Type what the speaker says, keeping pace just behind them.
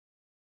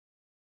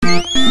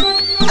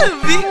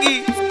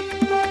BeatGeeks.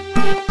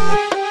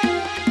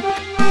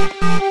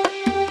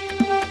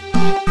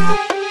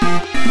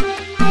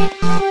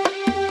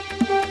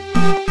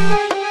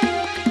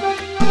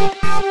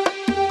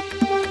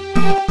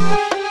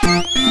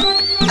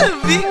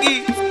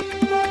 BeatGeeks.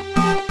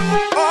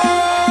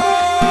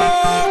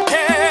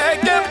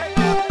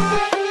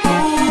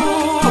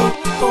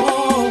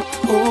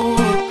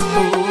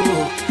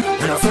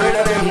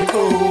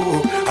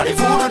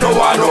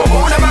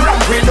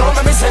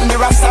 Send the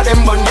rest of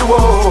them bun you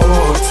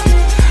out.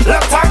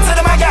 Love talk to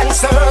them a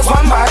gangsters.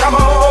 One bag of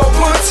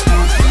put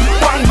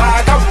one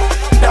bag of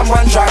them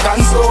one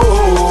dragon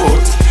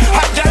suit.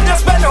 Hot girl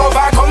just bend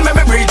over, come let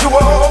me breathe you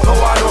out. No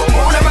one know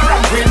who them a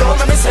ramp with. Don't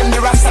let me send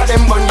the rest of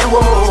them bun you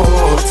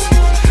out.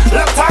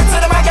 Love talk to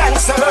them a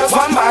gangsters.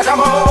 One bag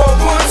of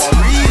put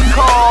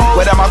Wariko.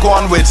 Where them I go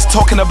on with?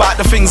 Talking about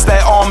the things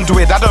they're armed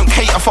with. I don't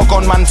cater for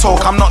gunman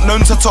talk. I'm not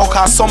known to talk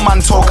how some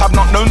man talk. I'm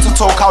not known to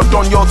talk how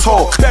done your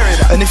talk.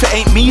 And if it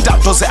ain't me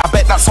that does it, I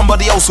bet that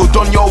somebody else who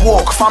done your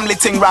walk. Family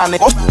ting round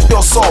it, what's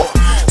your sort?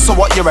 So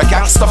what, you're a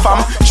gangster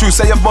fam? True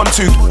say you've run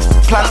two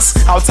plants.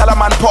 I'll tell a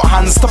man put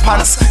hands to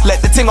pants.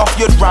 Let the ting off,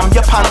 you'd ram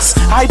your pants.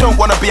 I don't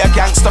wanna be a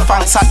gangster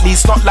thanks, at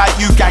least not like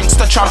you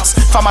gangster tramps.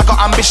 Fam, I got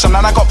ambition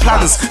and I got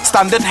plans.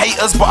 Standard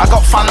haters but I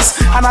got fans.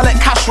 And I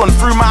let cash run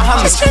through my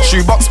hands.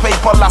 Shoebox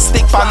paper,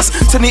 elastic bands.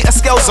 Tanita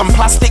scales and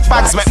plastic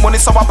bags. Make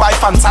money so I buy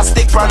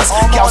fantastic brands.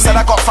 Girl said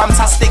I got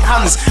fantastic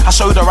hands. I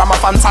showed her I'm a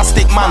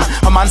fantastic man.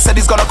 A man said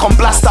he's gonna come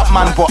blast that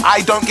man, but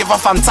I don't give a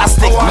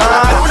fantastic man.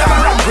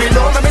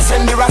 Don't let me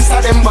send the rest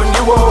of them bun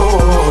you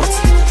out.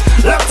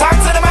 Love talk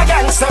to them a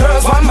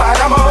gangsters. One bag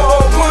of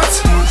put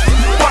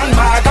one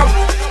bag of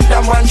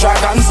them one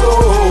dragon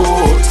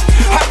suit.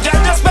 Hot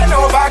girl just bend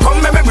over,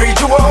 come let me breathe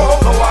you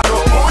out. No one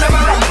know who them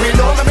a ramp with.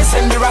 Don't let me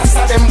send the rest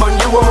of them bun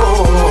you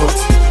out.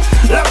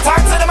 Love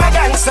talk to them a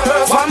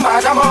gangsters. One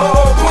bag of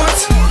put.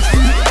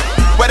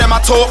 Where them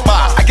I talk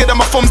about? I get them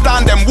a thumbs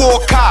down, then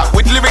walk out.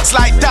 With lyrics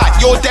like that,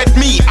 you're dead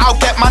meat. I'll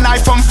get my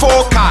knife from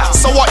fork out.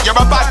 So what, you're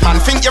a bad man?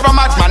 Think you're a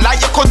madman?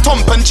 Like you could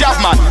thump and jab,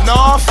 man?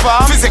 No,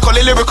 fam.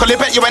 Physically, lyrically,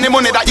 bet you any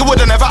money that you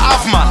wouldn't ever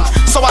have, man.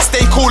 So I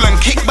stay cool and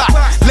kick back.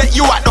 Let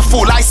you act the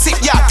fool, I sit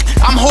yak.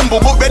 I'm humble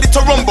but ready to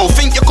rumble.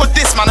 Think you could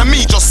diss, man, and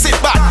me just sit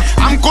back.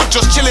 I'm good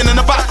just chilling in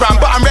the background,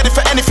 but I'm ready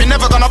for anything,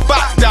 never gonna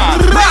back down.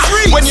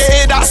 When you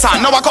hear that sound,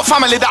 know I got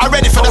family that are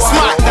ready for the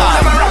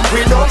smackdown.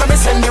 Don't let me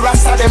send the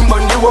rest of them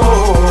bun you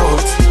out.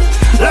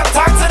 Love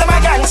talk to them a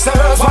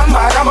gangsters. One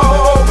bag of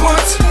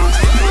put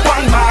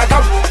one bag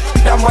of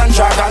them one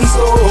dragon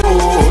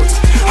suit.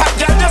 Hot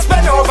girl just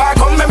bend over,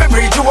 come let me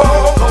breathe you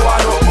out. No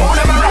one know who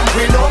them a ramp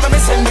with. Don't let me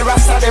send the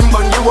rest of them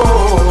bun you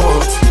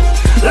out.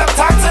 Love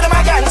talk to them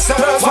a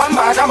gangsters. One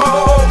bag of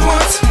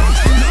put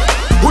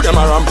who them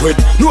a ramp with?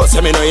 No say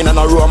me no in a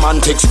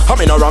romantics. I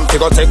me no ramp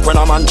figure take when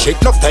I'm on chick.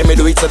 Enough time me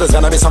do it so there's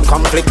gonna be some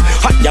conflict.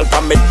 Hot girl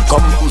from me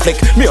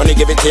conflict. Me only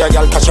give it to your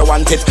girl cause she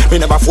want it. Me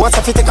never force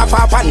if you take off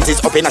her panties.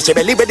 Up in a she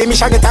belly with the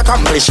mission get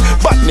accomplished.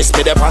 Badness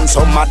me dep on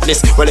some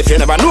madness. Well if you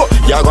never know,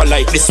 you go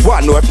like this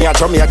one. Know if me a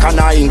Jamaican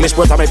or English,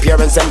 but my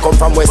parents them come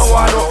from West. Oh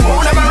I know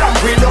who them a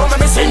ramp with. Don't let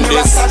me sing the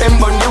rest of them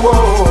bun you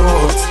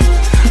out.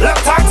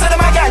 Love talk to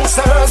them a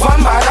gangsters.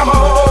 One bag of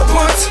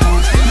put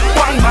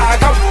one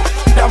bag of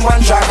them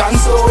one dragon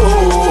suit.